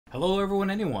Hello everyone,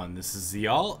 anyone, this is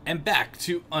Ziyal, and back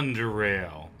to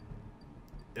UnderRail.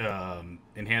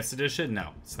 Enhanced Edition?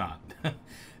 No, it's not.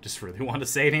 Just really want to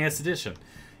say Enhanced Edition.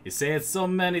 You say it so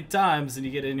many times and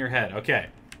you get it in your head. Okay,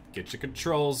 get your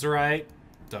controls right.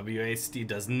 WASD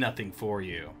does nothing for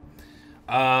you.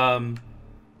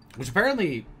 Which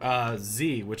apparently,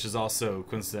 Z, which is also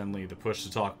coincidentally the push to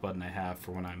talk button I have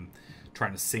for when I'm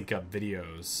trying to sync up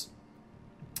videos,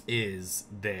 is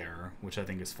there, which I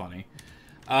think is funny.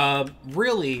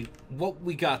 Really, what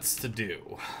we got to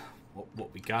do,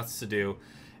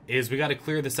 is we got to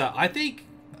clear this out.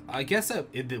 I guess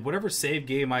whatever save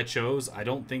game I chose, I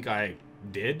don't think I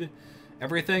did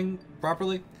everything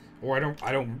properly, or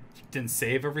I didn't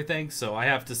save everything. So I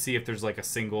have to see if there's like a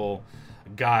single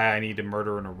guy I need to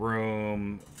murder in a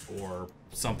room or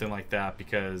something like that,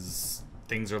 because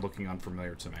things are looking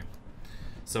unfamiliar to me.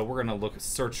 So we're gonna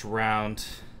search around.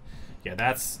 Yeah,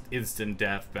 that's instant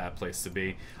death, bad place to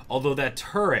be. Although that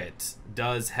turret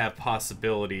does have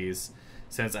possibilities,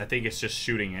 since I think it's just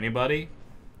shooting anybody.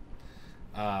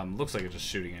 Looks like it's just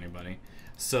shooting anybody.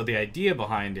 So the idea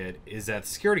behind it is that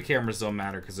security cameras don't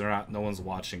matter because no one's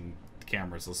watching the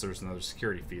cameras unless there's another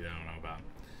security feed I don't know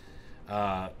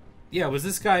about. Yeah, was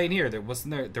this guy in here? There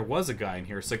was a guy in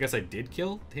here, so I guess I did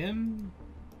kill him?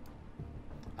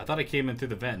 I thought I came in through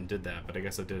the vent and did that, but I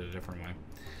guess I did it a different way.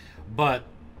 But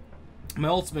my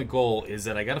ultimate goal is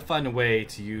that I gotta find a way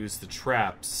to use the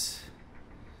traps.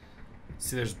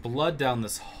 See, there's blood down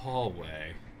this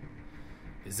hallway.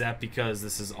 Is that because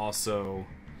this is also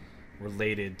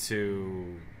related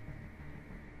to...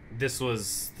 This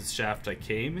was the shaft I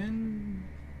came in?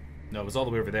 No, it was all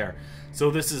the way over there.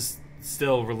 So this is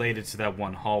still related to that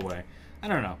one hallway. I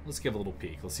don't know. Let's give a little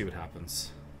peek. Let's see what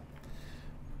happens.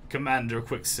 Commander,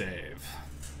 quick save.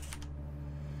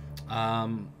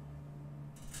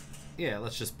 Yeah,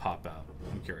 let's just pop out.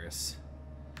 I'm curious.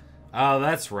 Oh,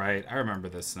 that's right. I remember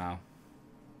this now.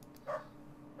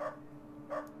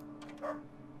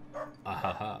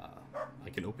 Ahaha. I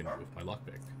can open it with my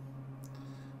lockpick.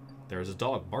 There is a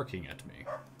dog barking at me.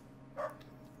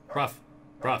 Ruff,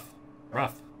 ruff,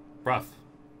 ruff, ruff.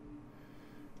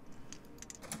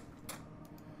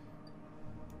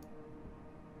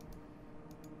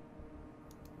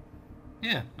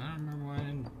 Yeah, I don't remember why I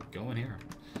didn't go in here.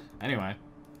 Anyway.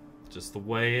 Just the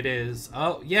way it is.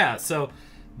 Oh, yeah, so...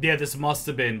 Yeah, this must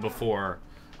have been before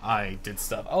I did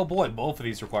stuff. Oh, boy, both of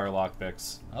these require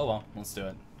lockpicks. Oh, well, let's do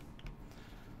it.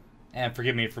 And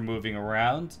forgive me for moving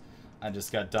around. I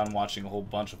just got done watching a whole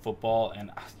bunch of football,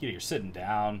 and you're sitting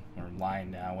down or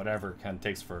lying down, whatever it kind of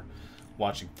takes for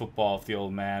watching football with the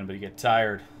old man, but you get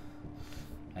tired,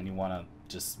 and you want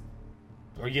to just...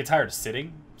 Or you get tired of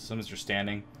sitting, as soon as you're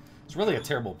standing. It's really a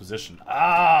terrible position.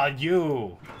 Ah,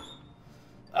 you!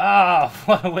 Ah,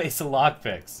 what a waste of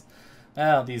lockpicks.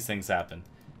 Well, these things happen.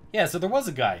 Yeah, so there was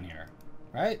a guy in here,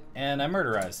 right? And I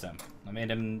murderized him. I made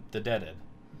him the deadhead.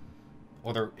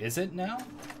 Or there is it now?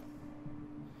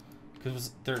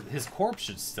 Because his corpse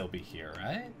should still be here,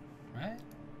 right? Right?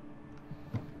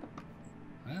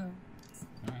 Well,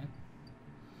 alright.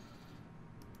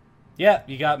 Yeah,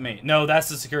 you got me. No, that's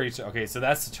the security... Okay, so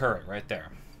that's the turret right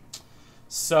there.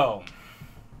 So,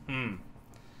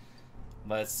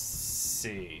 let's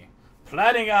see.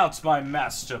 Planning out my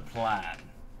master plan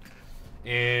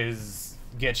is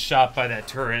get shot by that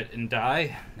turret and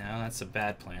die. No, that's a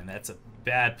bad plan. That's a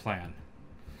bad plan.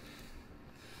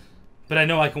 But I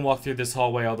know I can walk through this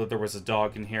hallway, although there was a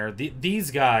dog in here.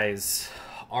 These guys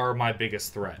are my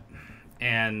biggest threat.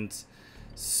 And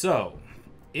so,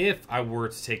 if I were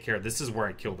to take care of... This is where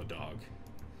I killed a dog.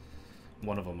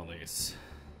 One of them, at least.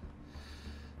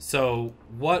 So,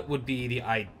 what would be the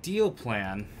ideal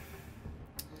plan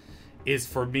is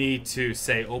for me to,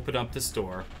 say, open up this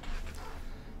door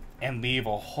and leave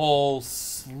a whole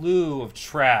slew of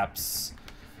traps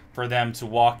for them to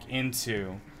walk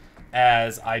into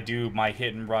as I do my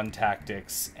hit-and-run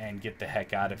tactics and get the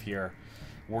heck out of here.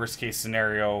 Worst case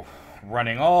scenario,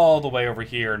 running all the way over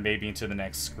here and maybe into the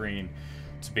next screen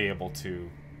to be able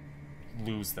to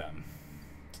lose them.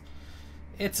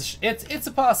 It's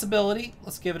a possibility.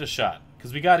 Let's give it a shot.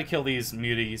 Because we got to kill these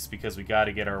muties, because we got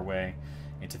to get our way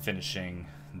into finishing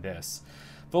this.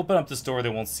 If I open up this door, they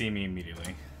won't see me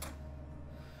immediately.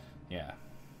 Yeah.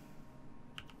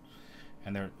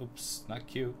 And they're... Oops, not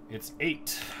cute. It's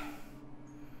 8.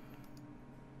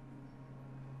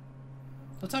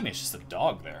 Don't tell me it's just a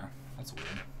dog there. That's weird.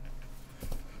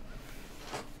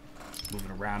 Moving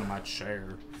around in my chair.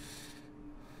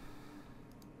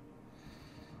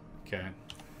 Okay.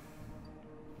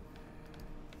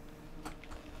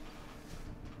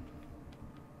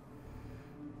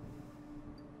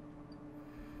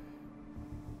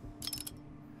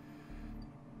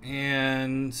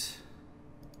 And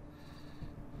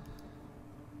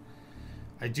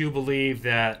I do believe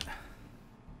that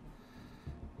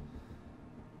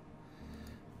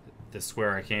this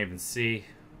square I can't even see.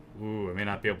 Ooh, I may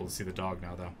not be able to see the dog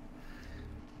now, though.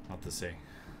 I'll have to see.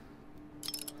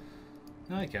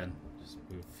 No, I can. Just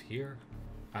move here.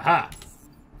 Aha!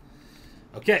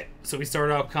 Okay, so we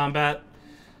start out combat.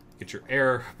 Get your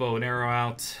air bow and arrow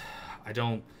out. I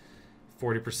don't...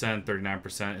 40%,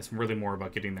 39%. It's really more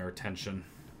about getting their attention.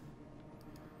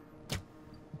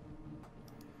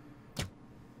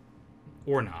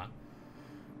 Or not.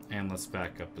 And let's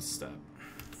back up a step.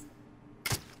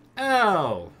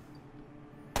 Oh!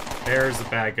 There's the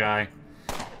bad guy.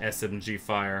 SMG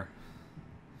fire.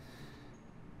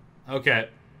 Okay,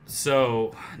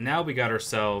 so now we got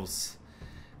ourselves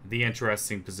the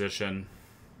interesting position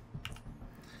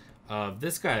of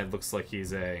this guy. Looks like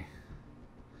he's a...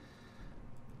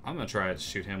 I'm gonna try to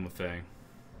shoot him with a...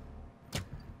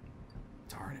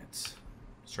 Darn it.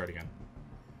 Let's try it again.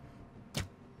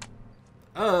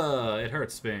 It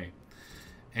hurts me.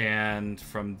 And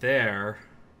from there,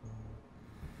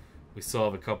 we still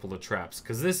have a couple of traps.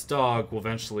 Because this dog will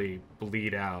eventually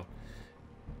bleed out.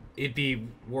 It'd be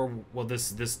more... Well,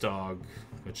 this dog,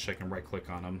 which I can right-click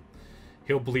on him,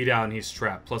 he'll bleed out and he's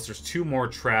trapped. Plus, there's 2 more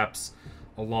traps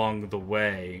along the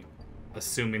way,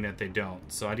 assuming that they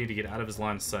don't. So I need to get out of his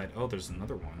line of sight. Oh, there's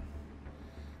another one.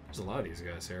 There's a lot of these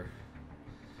guys here.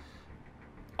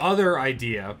 Other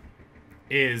idea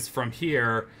is from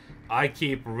here, I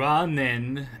keep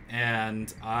running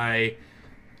and I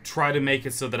try to make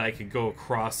it so that I could go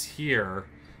across here,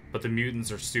 but the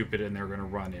mutants are stupid and they're going to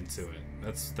run into it.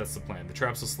 That's the plan. The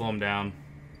traps will slow them down.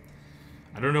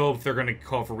 I don't know if they're going to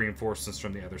call for reinforcements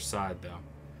from the other side, though.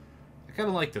 I kind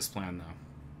of like this plan, though.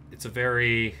 It's a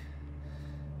very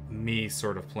me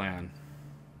sort of plan.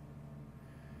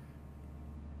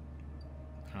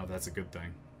 I don't know if that's a good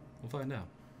thing. We'll find out.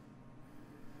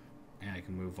 And I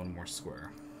can move 1 more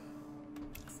square.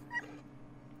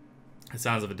 It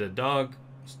sounds of a dead dog.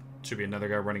 Should be another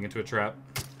guy running into a trap.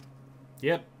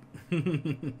 Yep.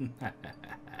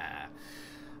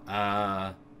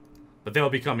 But they'll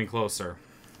be coming closer.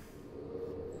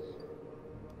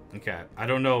 Okay. I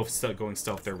don't know if going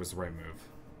stealth there was the right move.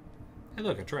 Hey,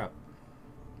 look, a trap.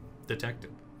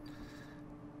 Detected.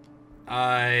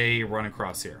 I run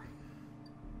across here.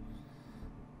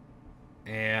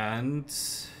 And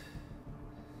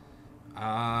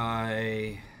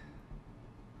I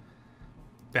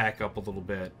back up a little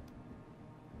bit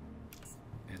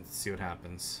and see what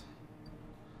happens.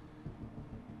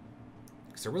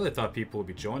 Because I really thought people would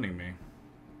be joining me.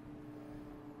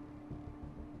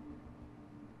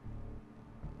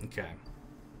 Okay.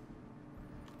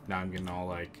 Now I'm getting all,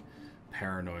 like,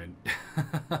 paranoid.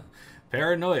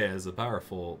 Paranoia is a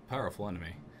powerful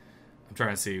enemy. I'm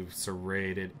trying to see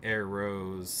serrated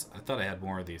arrows. I thought I had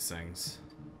more of these things.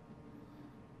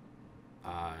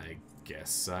 I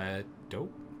guess I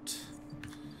don't.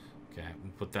 Okay,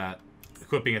 we'll put that.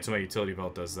 Equipping it to my utility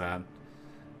belt does that.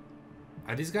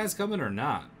 Are these guys coming or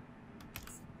not?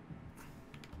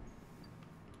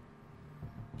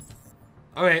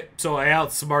 Okay, so I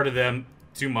outsmarted them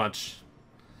too much.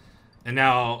 And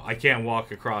now I can't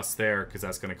walk across there because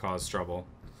that's going to cause trouble.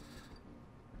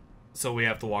 So we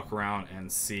have to walk around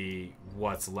and see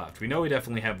what's left. We know we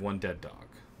definitely have 1 dead dog.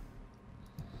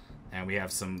 And we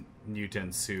have some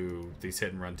mutants who... These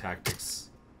hit-and-run tactics...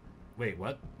 Wait,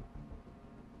 what?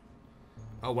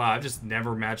 Oh, wow, I just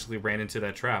never magically ran into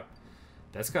that trap.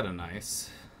 That's kind of nice.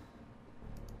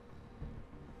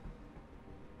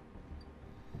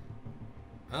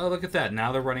 Oh, look at that.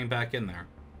 Now they're running back in there.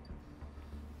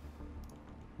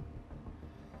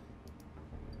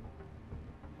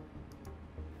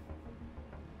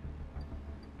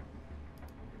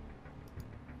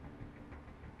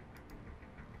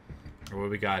 What do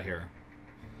we got here?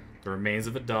 The remains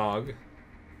of a dog.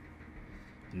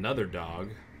 Another dog.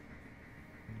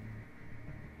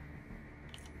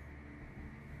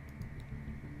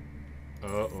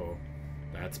 Uh-oh.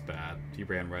 That's bad. He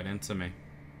ran right into me.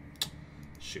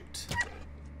 Shoot.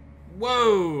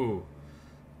 Whoa!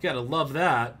 Gotta love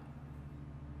that.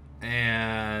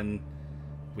 And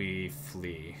we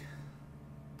flee.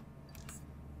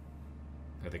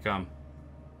 There they come.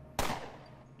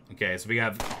 Okay, so we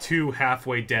have 2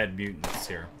 halfway dead mutants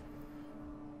here.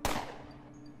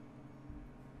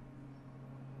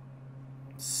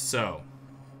 So,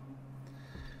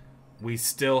 we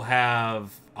still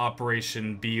have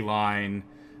Operation Beeline.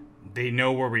 They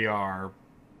know where we are.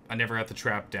 I never got the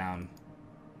trap down.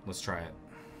 Let's try it.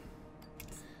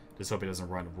 Just hope he doesn't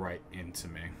run right into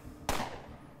me.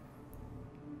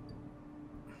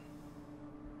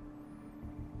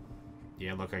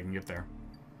 Yeah, look, I can get there.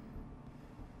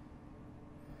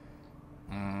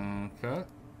 Okay.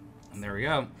 And there we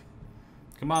go.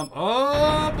 Come on.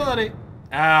 Oh, buddy.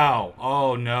 Ow.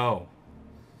 Oh, no.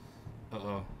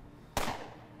 Uh-oh.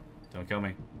 Don't kill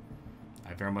me.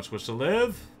 I very much wish to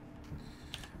live.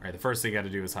 Alright, the first thing I gotta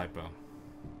do is hypo.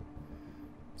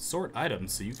 Sort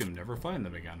items so you can never find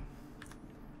them again.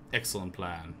 Excellent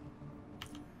plan.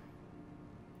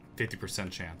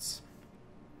 50% chance.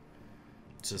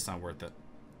 It's just not worth it.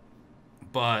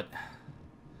 But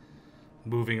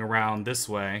moving around this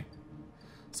way,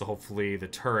 so hopefully the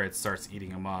turret starts eating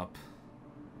them up.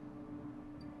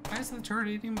 Why isn't the turret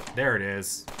eating them up? There it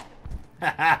is.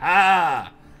 Ha ha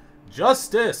ha!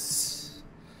 Justice!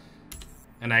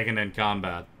 And I can end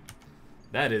combat.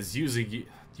 That is using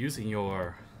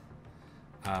your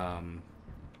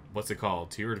what's it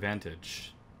called? To your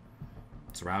advantage.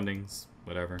 Surroundings,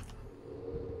 whatever.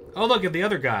 Oh, look at the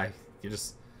other guy. You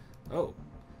just... Oh.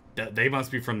 They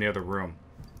must be from the other room.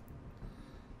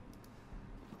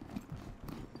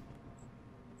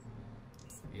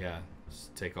 Yeah,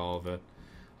 just take all of it.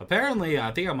 Apparently,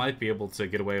 I think I might be able to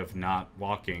get away with not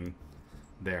walking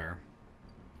there.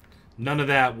 None of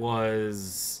that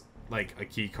was like a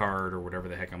key card or whatever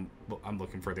the heck. I'm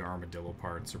looking for the armadillo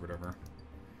parts or whatever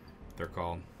they're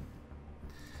called.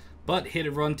 But hit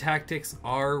and run tactics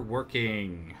are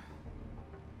working.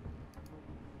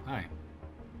 Hi.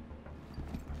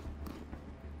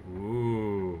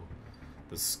 Ooh.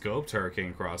 The scoped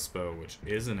hurricane crossbow, which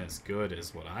isn't as good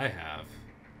as what I have.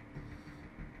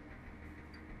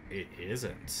 It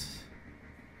isn't.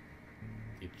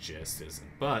 It just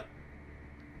isn't. But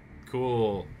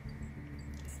cool.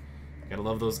 Gotta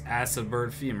love those acid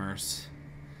bird femurs.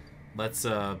 Let's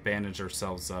bandage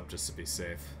ourselves up just to be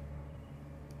safe.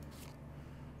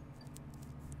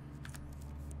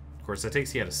 Of course, that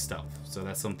takes you out of stealth, so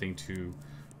that's something to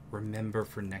remember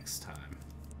for next time.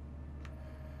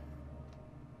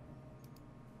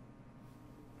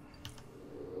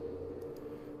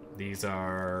 These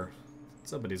are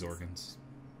somebody's organs.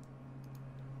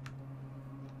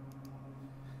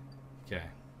 Okay.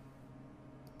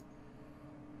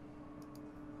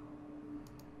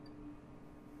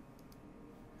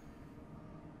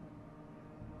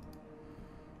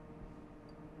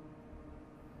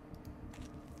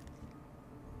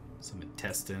 Some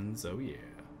intestines. Oh yeah.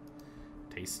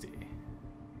 Tasty.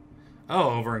 Oh,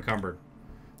 over encumbered.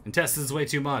 Intestines way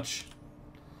too much.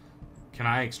 Can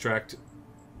I extract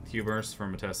humors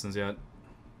from intestines yet?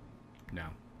 No.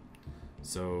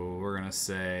 So we're gonna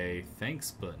say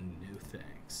thanks, but no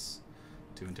thanks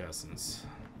to intestines.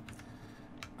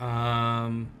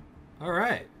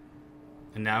 Alright.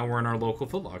 And now we're in our local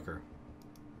Foot Locker.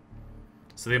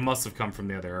 So they must have come from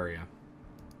the other area.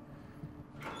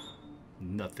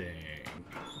 Nothing.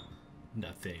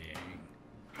 Nothing.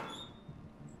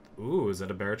 Ooh, is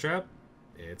that a bear trap?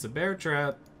 It's a bear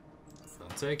trap.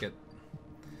 I'll take it.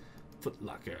 Foot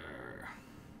Locker.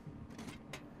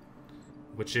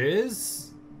 Which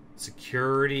is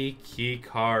security key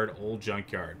card old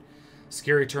junkyard.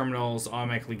 Scary terminals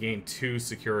automatically gain 2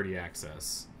 security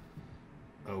access.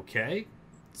 Okay.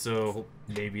 So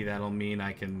maybe that'll mean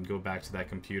I can go back to that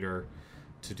computer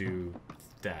to do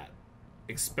that.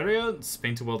 Experience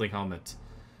painted welding helmet.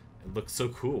 It looks so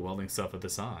cool welding stuff with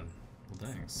this on. Well,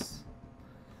 thanks.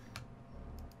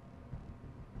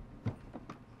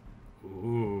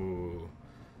 Ooh.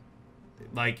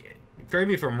 Like, correct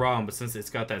me if I'm wrong, but since it's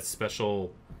got that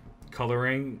special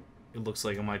coloring, it looks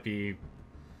like it might be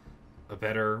a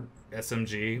better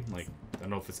SMG. Like, I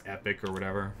don't know if it's epic or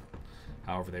whatever.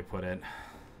 However they put it.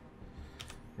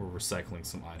 We're recycling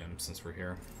some items since we're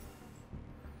here.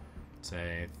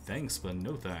 Say thanks, but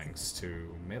no thanks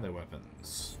to melee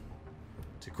weapons.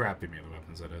 To crappy melee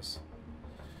weapons, that is.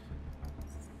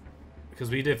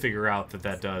 Because we did figure out that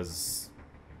that does...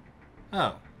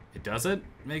 Oh, it doesn't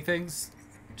make things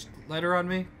lighter on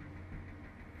me?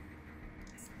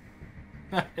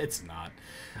 It's not.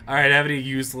 Alright, I have any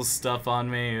useless stuff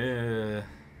on me?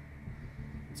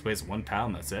 This weighs 1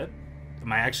 pound, that's it?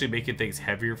 Am I actually making things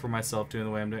heavier for myself doing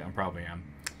the way I'm doing? I probably am.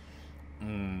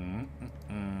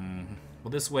 Well,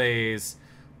 this weighs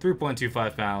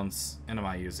 3.25 pounds, and am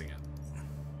I using it?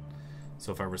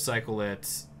 So if I recycle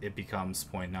it, it becomes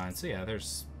 0.9. So yeah,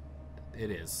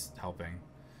 it is helping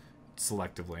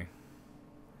selectively.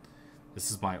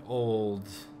 This is my old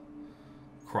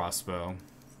crossbow,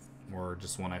 or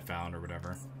just one I found, or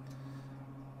whatever.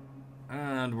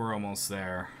 And we're almost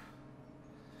there.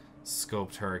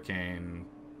 Scoped hurricane.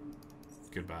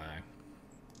 Goodbye.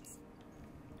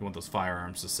 You want those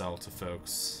firearms to sell to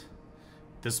folks.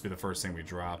 This will be the first thing we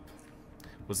drop.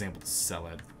 wasn't able to sell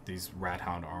it. These rat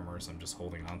hound armors I'm just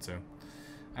holding on to.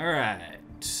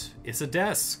 Alright. It's a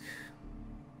desk.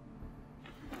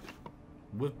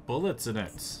 With bullets in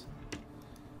it.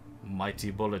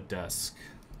 Mighty bullet desk.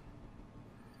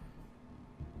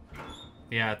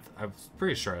 Yeah, I was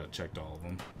pretty sure I checked all of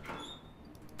them.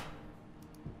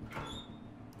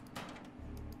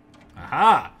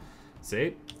 Aha!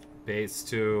 See? Base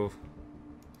to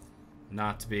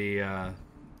not to be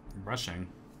rushing.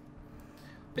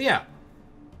 But yeah.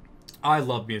 I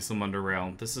love me some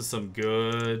UnderRail. This is some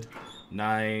good,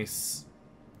 nice,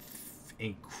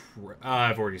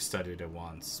 I've already studied it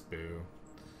once. Boo.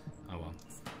 Oh well.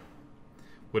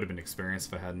 Would have been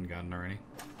experienced if I hadn't gotten already.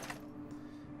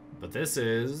 But this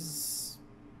is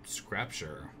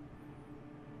Scrapture.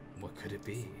 What could it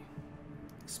be?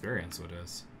 Experience what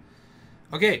is.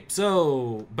 Okay,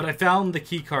 so but I found the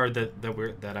key card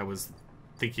that I was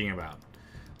thinking about.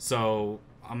 So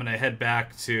I'm gonna head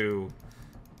back to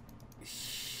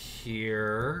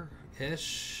here-ish.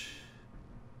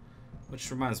 Which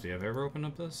reminds me, have I ever opened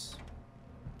up this?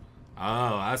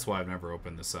 Oh, that's why I've never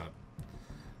opened this up.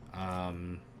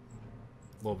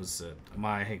 What was it?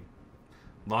 My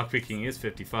lockpicking is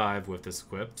 55 with this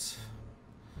equipped.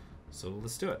 So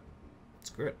let's do it.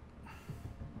 Screw it.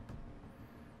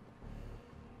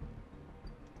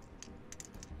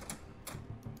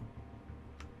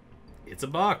 It's a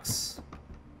box.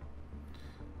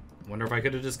 Wonder if I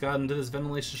could have just gotten to this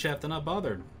ventilation shaft and not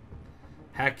bothered.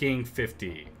 Hacking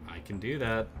 50. I can do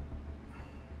that.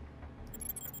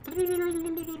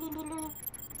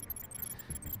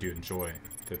 Do enjoy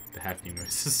the hacking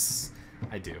noises.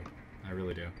 I do. I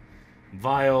really do.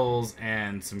 Vials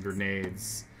and some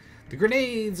grenades. The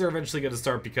grenades are eventually going to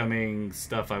start becoming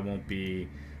stuff I won't be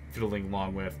fiddling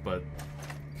along with, but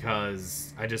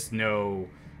because I just know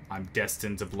I'm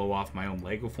destined to blow off my own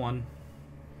leg with one.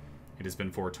 It has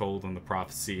been foretold in the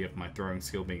prophecy of my throwing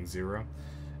skill being 0.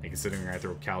 And considering I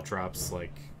throw caltrops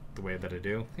like the way that I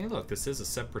do. Hey look, this is a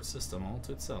separate system all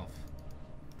to itself.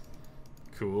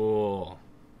 Cool.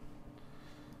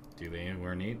 Do they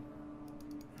anywhere neat?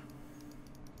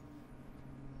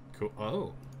 Cool.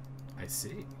 Oh, I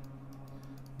see.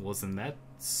 Wasn't that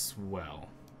swell?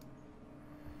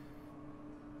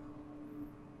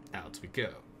 Out we go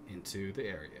into the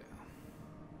area.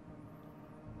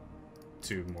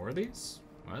 2 more of these?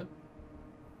 What?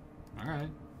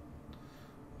 Alright.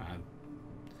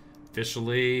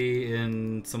 Officially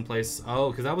in some place. Oh,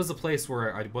 because that was the place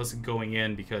where I wasn't going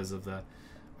in because of the...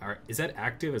 Is that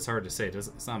active? It's hard to say.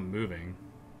 It's not moving.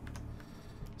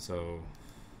 So...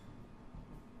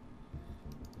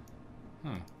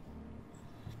 Huh.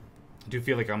 I do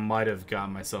feel like I might have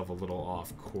gotten myself a little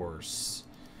off course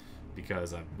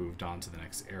because I've moved on to the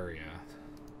next area.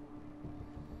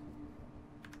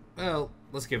 Well,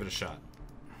 let's give it a shot.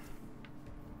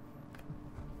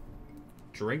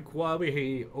 Drink while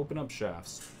we open up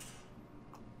shafts.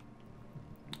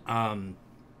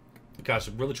 Gosh,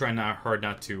 I'm really trying hard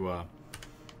not to,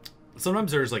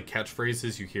 sometimes there's like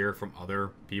catchphrases you hear from other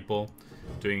people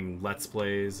doing Let's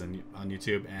Plays and on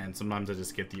YouTube, and sometimes I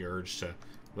just get the urge to,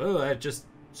 whoa, that just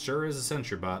sure is a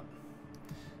sentry bot.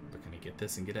 But can I get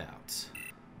this and get out?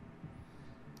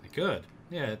 I could.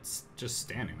 Yeah, it's just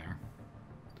standing there.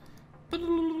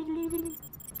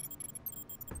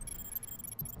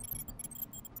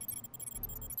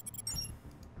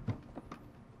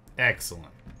 Excellent.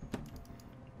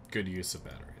 Good use of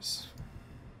batteries.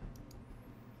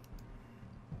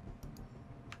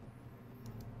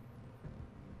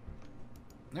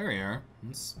 There we are.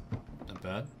 That's not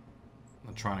bad.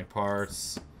 Electronic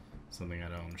parts. Something I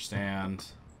don't understand.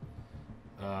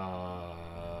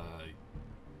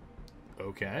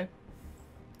 Okay.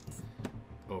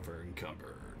 Over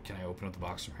encumbered. Can I open up the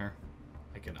box from here?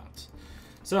 I cannot.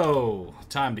 So,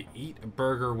 time to eat a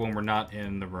burger when we're not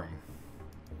in the room.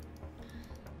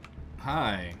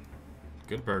 Hi.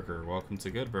 Good Burger. Welcome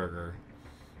to Good Burger.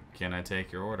 Can I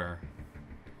take your order?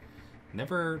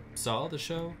 Never saw the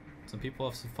show. Some people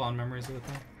have some fond memories of it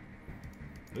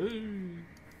though. Ooh.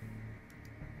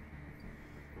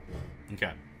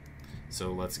 Okay.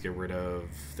 So let's get rid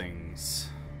of things.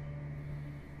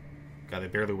 God, they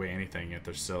barely weigh anything yet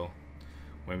they're still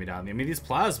weighing me down. I mean, these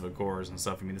plasma cores and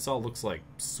stuff, I mean, this all looks like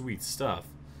sweet stuff.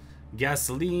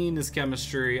 Gasoline is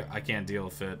chemistry. I can't deal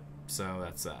with it, so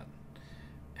that's that.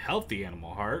 Healthy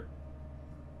animal heart.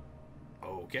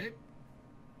 Okay.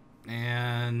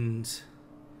 And...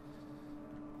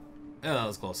 yeah, that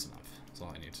was close enough. That's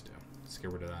all I need to do. Let's get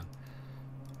rid of that.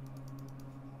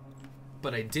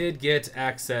 But I did get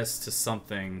access to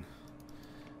something.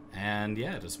 And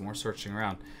yeah, just more searching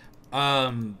around.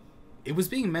 It was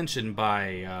being mentioned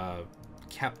by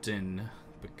Captain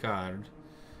Picard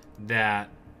that...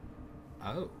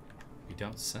 Oh, you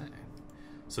don't say.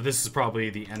 So this is probably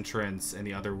the entrance, and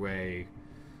the other way,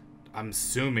 I'm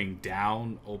assuming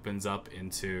down opens up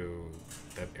into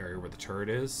that area where the turret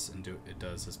is, and it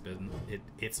does its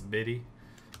biddiness.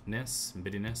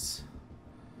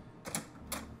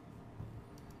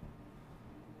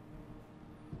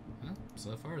 Well,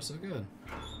 so far so good.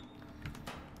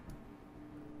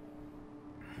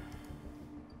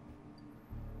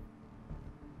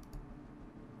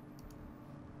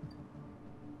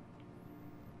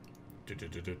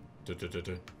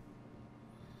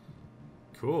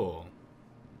 Cool.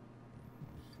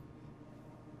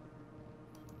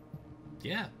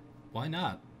 Yeah, why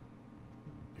not?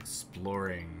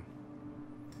 Exploring.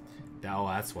 Oh,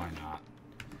 that's why not.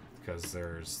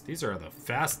 Because these are the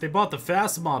fast, they bought the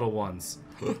fast model ones.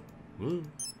 Woo.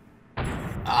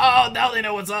 Oh, now they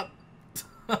know what's up.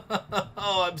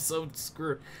 Oh, I'm so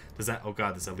screwed. Does that, oh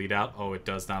god, does that lead out? Oh, it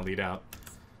does not lead out.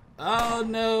 Oh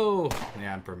no!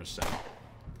 Yeah, I'm pretty much dead.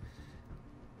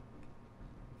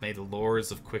 May the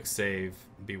lords of quick save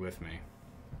be with me.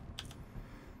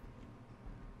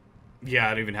 Yeah,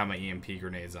 I don't even have my EMP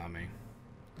grenades on me.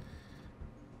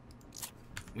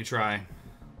 We try.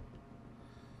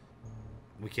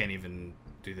 We can't even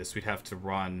do this. We'd have to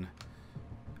run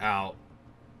out.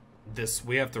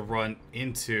 We have to run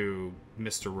into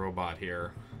Mr. Robot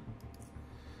here.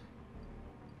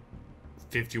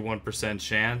 51%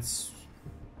 chance.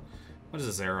 What is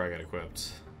this arrow I got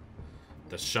equipped?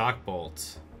 The shock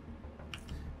bolt.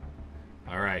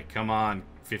 Alright, come on.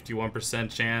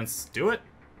 51% chance. Do it.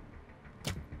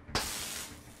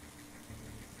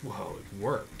 Whoa, it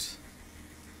worked.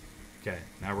 Okay,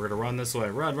 now we're gonna run this way.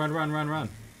 Run, run, run, run, run.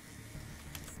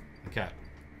 Okay.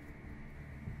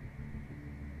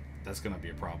 That's gonna be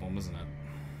a problem, isn't it?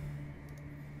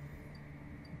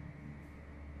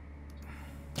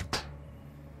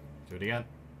 Do it again.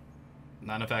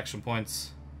 Not enough action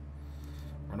points.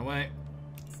 Run away.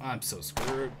 I'm so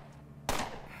screwed. I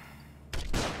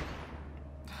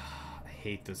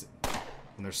hate those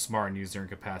when they're smart and use their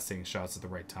incapacitating shots at the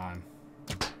right time.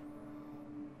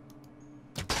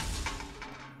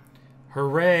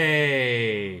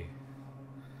 Hooray!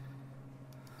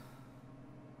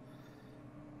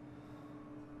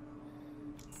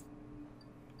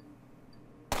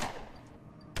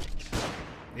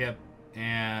 Yep.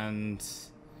 And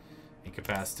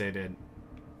incapacitated.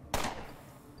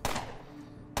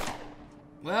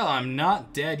 Well, I'm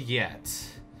not dead yet.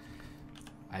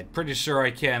 I'm pretty sure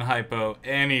I can hypo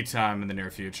anytime in the near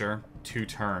future. 2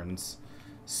 turns.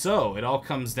 So, it all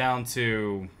comes down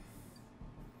to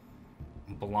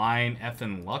blind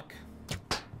effing luck.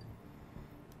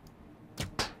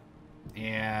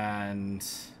 And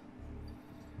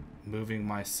moving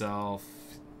myself.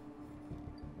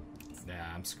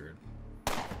 Nah, I'm screwed.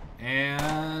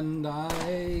 And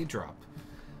I drop.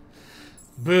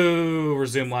 Boo!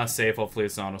 Resume last save. Hopefully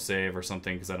it's an autosave or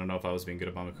something, because I don't know if I was being good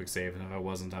about my quick save. And if I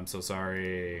wasn't, I'm so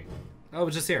sorry. Oh,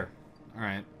 it's just here.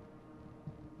 Alright.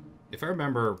 If I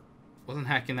remember, wasn't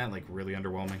hacking that, like, really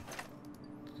underwhelming?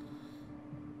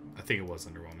 I think it was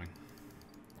underwhelming.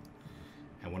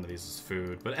 And one of these is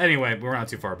food. But anyway, we're not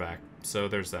too far back. So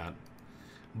there's that.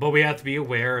 But we have to be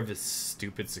aware of this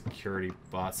stupid security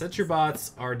bots. Sentry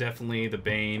bots are definitely the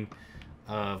bane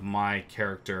of my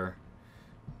character.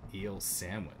 Eel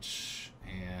sandwich.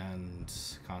 And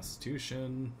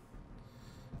constitution.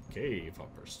 Cave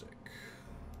upper stick.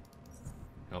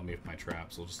 Help me with my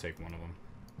traps. We'll just take one of them.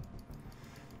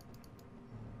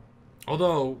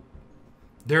 Although,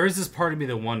 there is this part of me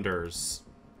that wonders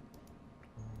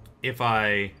if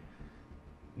I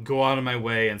go out of my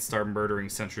way and start murdering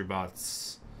sentry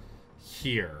bots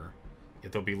here,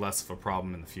 if there'll be less of a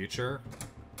problem in the future.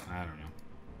 I don't know.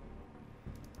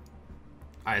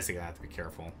 I just think I have to be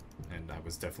careful. And I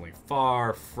was definitely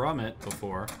far from it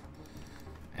before.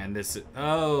 And this is,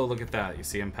 oh, look at that. You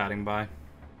see him padding by?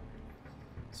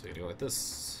 So we gotta go like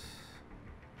this.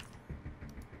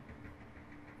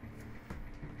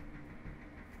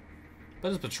 But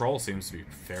his patrol seems to be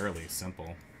fairly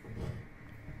simple.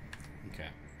 Okay.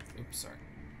 Oops, sorry.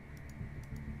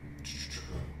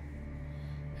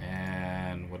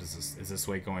 And what is this? Is this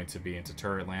way going to be into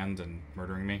turret land and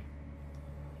murdering me?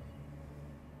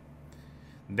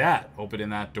 That, opening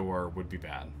that door would be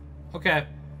bad. Okay.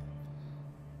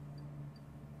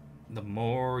 The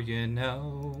more you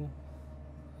know.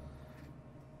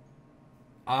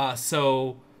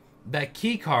 So that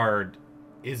key card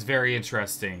is very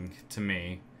interesting to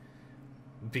me.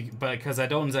 Because I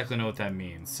don't exactly know what that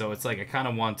means. So it's like I kind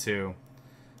of want to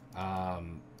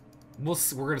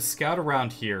we're gonna scout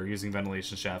around here using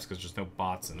ventilation shafts because there's no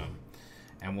bots in them,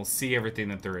 and we'll see everything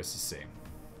that there is to see.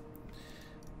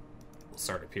 We'll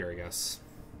start up here, I guess,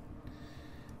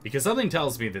 because something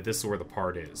tells me that this is where the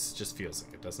part is. It just feels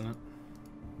like it, doesn't it?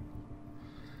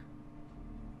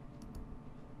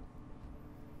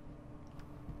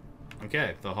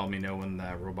 Okay, they'll help me know when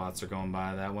the robots are going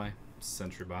by that way.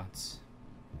 Sentry bots.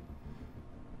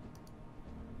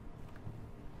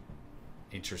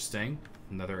 Interesting.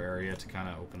 Another area to kind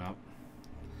of open up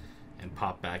and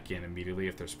pop back in immediately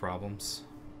if there's problems.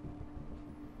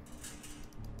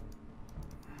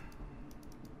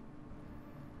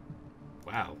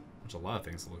 Wow, there's a lot of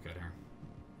things to look at here.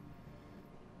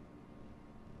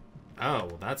 Oh,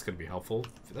 well, that's going to be helpful.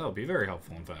 That'll be very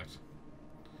helpful, in fact.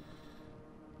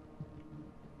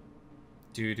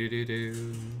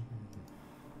 Do.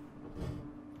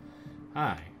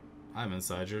 Hi, I'm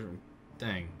inside your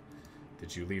thing.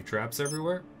 Did you leave traps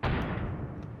everywhere?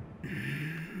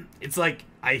 It's like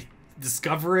I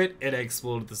discover it and I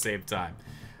explode at the same time.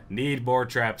 Need more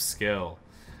trap skill.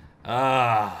 C'est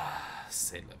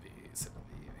la vie, c'est la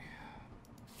vie.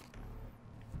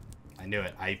 I knew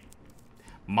it.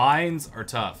 Mines are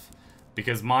tough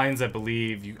because mines, I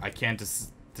believe, I can't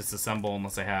disassemble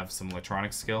unless I have some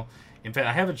electronic skill. In fact,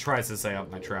 I haven't tried since I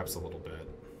upped my traps a little bit.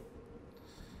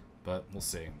 But we'll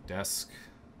see. Desk.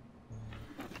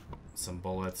 Some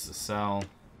bullets to sell.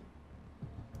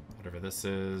 Whatever this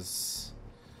is.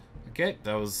 Okay,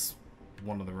 that was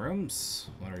one of the rooms.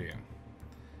 What are you?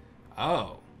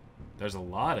 Oh. There's a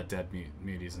lot of dead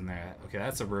muties in there. Okay,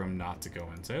 that's a room not to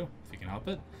go into, if you can help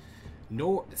it.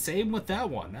 No, same with that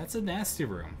one. That's a nasty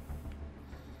room.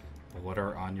 But what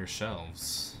are on your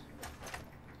shelves?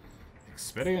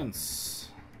 Experience.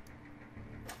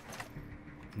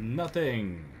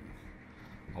 Nothing.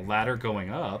 A ladder going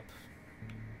up.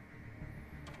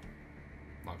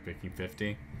 Lockpicking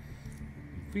 50.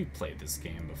 We played this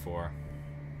game before.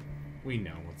 We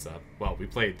know what's up. Well, we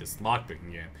played this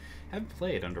lockpicking game. Haven't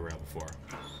played UnderRail before.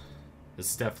 This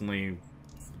is definitely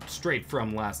straight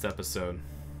from last episode.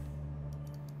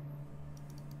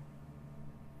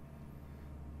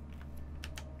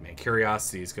 Man,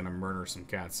 curiosity is gonna murder some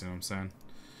cats, you know what I'm saying?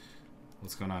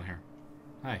 What's going on here?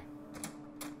 Hi.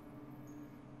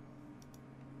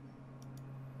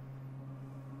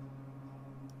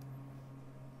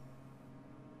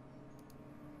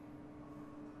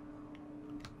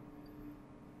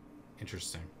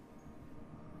 Interesting.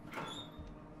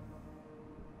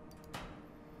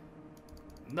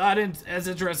 Not as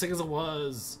interesting as it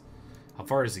was. How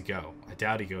far does he go? I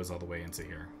doubt he goes all the way into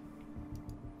here.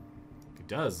 If he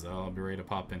does, though, I'll be ready to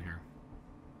pop in here.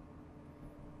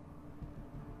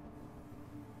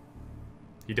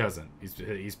 He doesn't.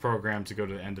 He's programmed to go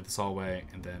to the end of this hallway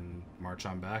and then march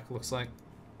on back, looks like.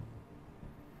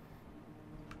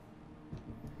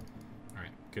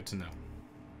 Alright, good to know.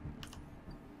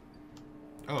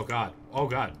 Oh god. Oh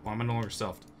god. Why am I no longer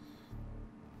stealthed?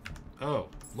 Oh,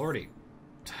 lordy.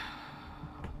 I'm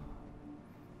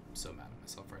so mad at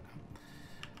myself right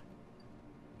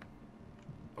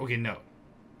now. Okay, no.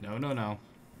 No, no, no.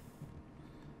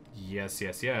 Yes,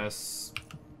 yes, yes.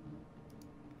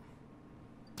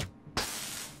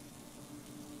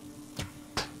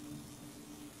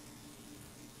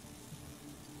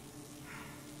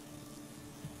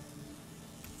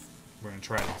 We're gonna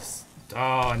try this.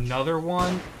 Oh, another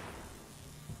one?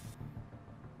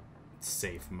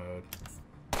 Safe mode.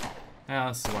 Ah,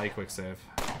 this is light quick save.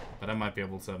 But I might be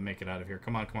able to make it out of here.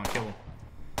 Come on, kill him.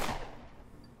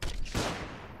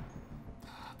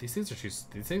 These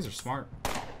things are smart.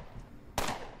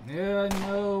 Yeah, I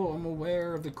know. I'm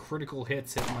aware of the critical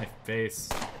hits hitting my face.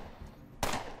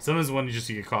 Sometimes when you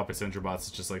get caught by sentry bots,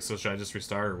 it's just like, so should I just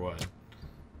restart or what?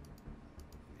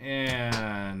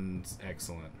 And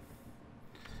excellent.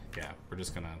 Yeah, we're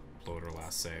just gonna load our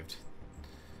last saved.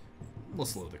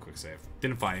 Let's load the quick save.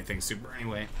 Didn't find anything super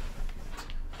anyway.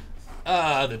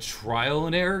 The trial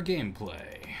and error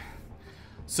gameplay.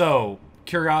 So,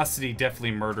 curiosity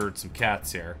definitely murdered some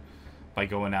cats here by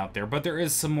going out there, but there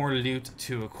is some more loot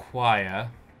to acquire.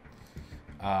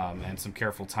 And some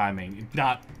careful timing.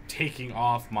 Not taking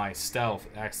off my stealth,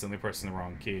 accidentally pressing the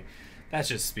wrong key. That's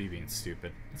just me being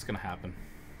stupid. It's gonna happen.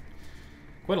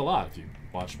 Quite a lot if you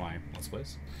watch my Let's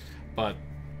Plays. But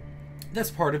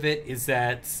that's part of it, is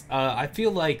that I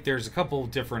feel like there's a couple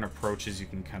different approaches you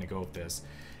can kind of go with this.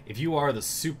 If you are the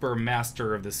super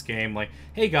master of this game, like,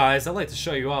 hey guys, I'd like to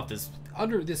show you off this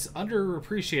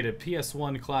underappreciated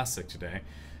PS1 classic today,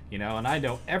 you know, and I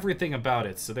know everything about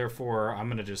it, so therefore I'm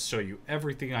gonna just show you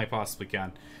everything I possibly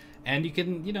can, and you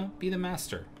can, you know, be the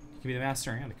master. You can be the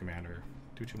master and the commander.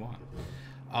 Do what you want.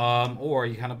 Or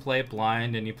you kind of play it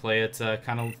blind and you play it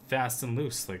kind of fast and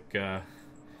loose, like, well,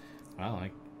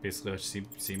 like basically what you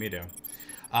see me do.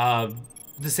 At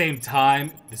the same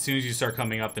time, as soon as you start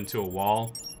coming up into a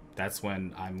wall, that's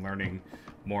when I'm learning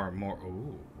more and more.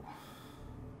 Ooh.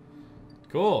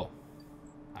 Cool.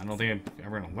 I don't think I'm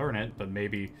ever going to learn it, but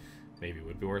maybe it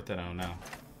would be worth it. I don't know.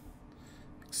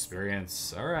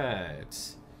 Experience. Alright.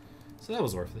 So that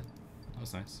was worth it. That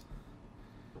was nice.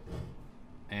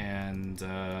 And,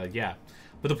 yeah.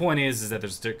 But the point is that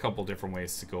there's a couple different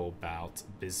ways to go about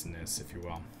business, if you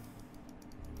will.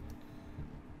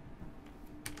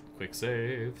 Quick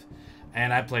save.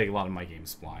 And I play a lot of my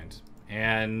games blind.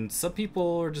 And some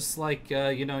people are just like,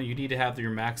 you know, you need to have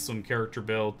your maximum character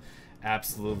build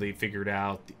absolutely figured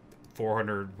out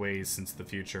 400 ways into the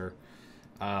future.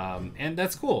 And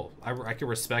that's cool. I can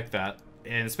respect that.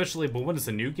 And especially, but when it's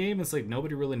a new game, it's like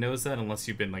nobody really knows that unless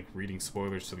you've been like reading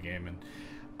spoilers to the game.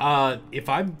 And if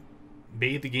I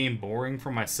made the game boring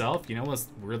for myself, you know what's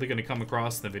really going to come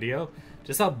across in the video?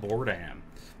 Just how bored I am.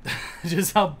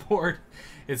 Just how bored.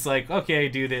 It's like, okay,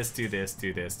 do this, do this,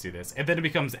 do this, do this. And then it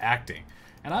becomes acting.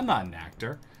 And I'm not an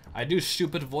actor. I do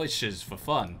stupid voices for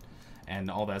fun. And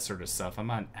all that sort of stuff. I'm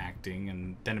not acting,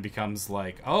 and then it becomes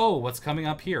like, oh, what's coming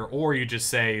up here? Or you just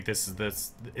say, this is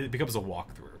this. It becomes a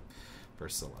walkthrough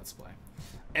versus a let's play.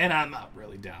 And I'm not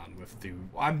really down with the.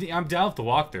 I'm down with the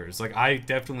walkthroughs. Like, I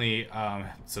definitely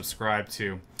subscribe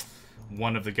to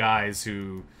one of the guys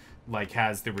who like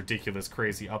has the ridiculous,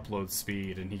 crazy upload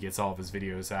speed, and he gets all of his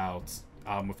videos out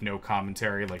with no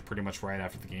commentary, like pretty much right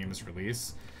after the game is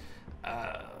released.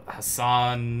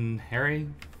 Hassan Harry,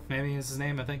 maybe is his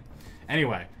name, I think.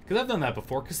 Anyway, because I've done that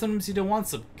before, because sometimes you don't want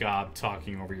some gob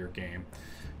talking over your game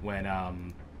when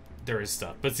there is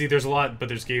stuff. But see, there's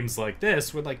games like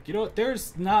this where, like, you know what,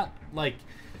 there's not, like,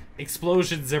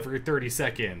 explosions every 30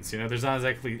 seconds, you know, there's not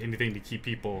exactly anything to keep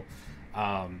people,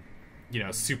 you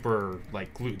know, super,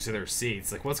 like, glued to their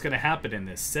seats. Like, what's going to happen in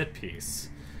this set piece?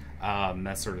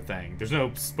 That sort of thing. There's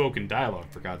no spoken dialogue,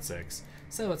 for God's sakes.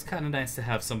 So it's kind of nice to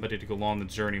have somebody to go along the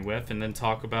journey with and then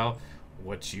talk about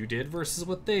what you did versus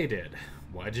what they did.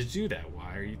 Why did you do that?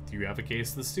 Why do you have a case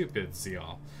of the stupid,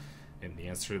 Ziyal? And the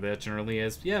answer to that generally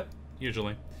is, yep,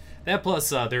 usually. That plus,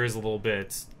 there is a little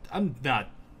bit, I'm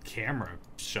not camera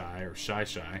shy or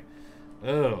shy.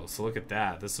 Oh, so look at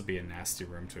that. This would be a nasty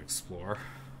room to explore.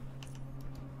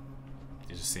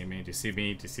 Did you see me? Do you see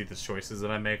me? Do you see the choices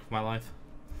that I make with my life?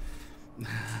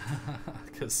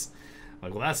 Because,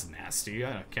 like, well, that's nasty.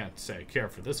 I can't say I care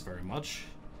for this very much.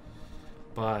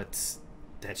 But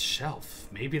that shelf,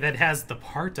 maybe that has the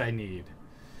part I need.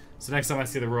 So next time I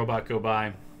see the robot go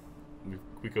by,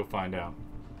 we go find out.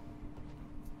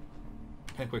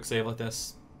 Can I quick save like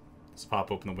this? Just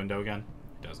pop open the window again?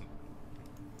 It doesn't.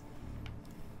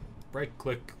 Right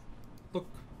click. Look.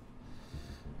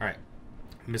 Alright.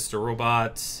 Mr.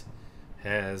 Robot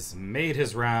has made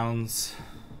his rounds.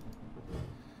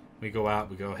 We go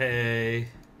out, we go, hey.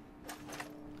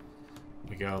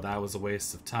 We go, that was a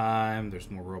waste of time.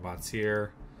 There's more robots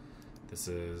here. This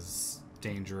is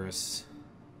dangerous.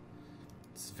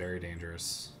 This is very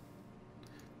dangerous.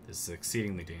 This is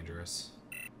exceedingly dangerous.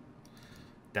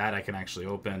 That I can actually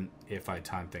open if I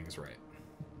time things right.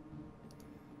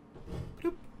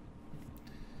 Bloop.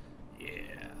 Yeah.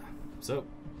 So,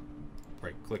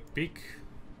 right click peek.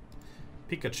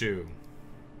 Pikachu.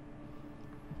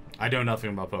 I know nothing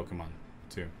about Pokemon,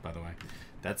 too, by the way.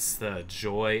 That's the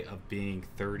joy of being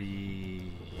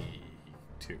 32.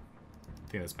 I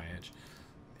think that's my age.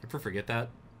 You ever forget that?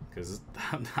 Because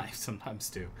I sometimes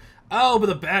do. Oh, but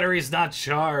the battery's not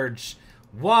charged.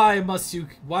 Why must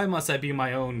I be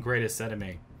my own greatest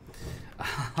enemy?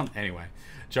 Anyway,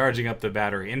 charging up the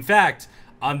battery. In fact,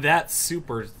 on that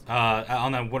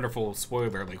on that wonderful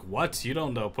spoiler, like, what? You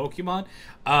don't know Pokemon?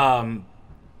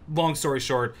 Long story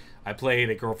short, I played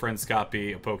a girlfriend's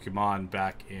copy of Pokemon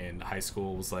back in high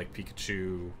school. It was like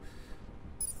Pikachu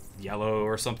Yellow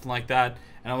or something like that.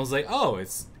 And I was like, oh,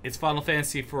 it's Final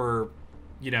Fantasy for,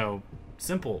 you know,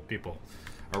 simple people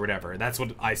or whatever. That's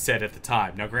what I said at the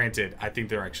time. Now, granted, I think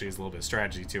there actually is a little bit of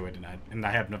strategy to it, and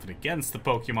I have nothing against the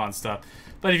Pokemon stuff.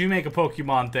 But if you make a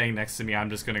Pokemon thing next to me, I'm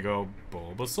just going to go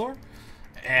Bulbasaur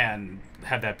and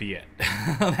have that be it.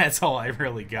 That's all I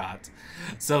really got.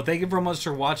 So thank you very much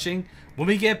for watching. When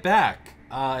we get back,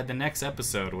 the next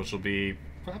episode, which will be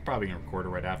probably going to record it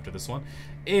right after this one,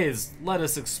 is let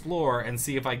us explore and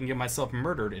see if I can get myself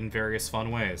murdered in various fun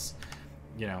ways.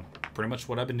 You know, pretty much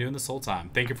what I've been doing this whole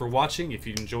time. Thank you for watching. If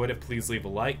you enjoyed it, please leave a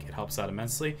like. It helps out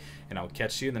immensely. And I'll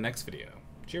catch you in the next video.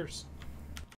 Cheers.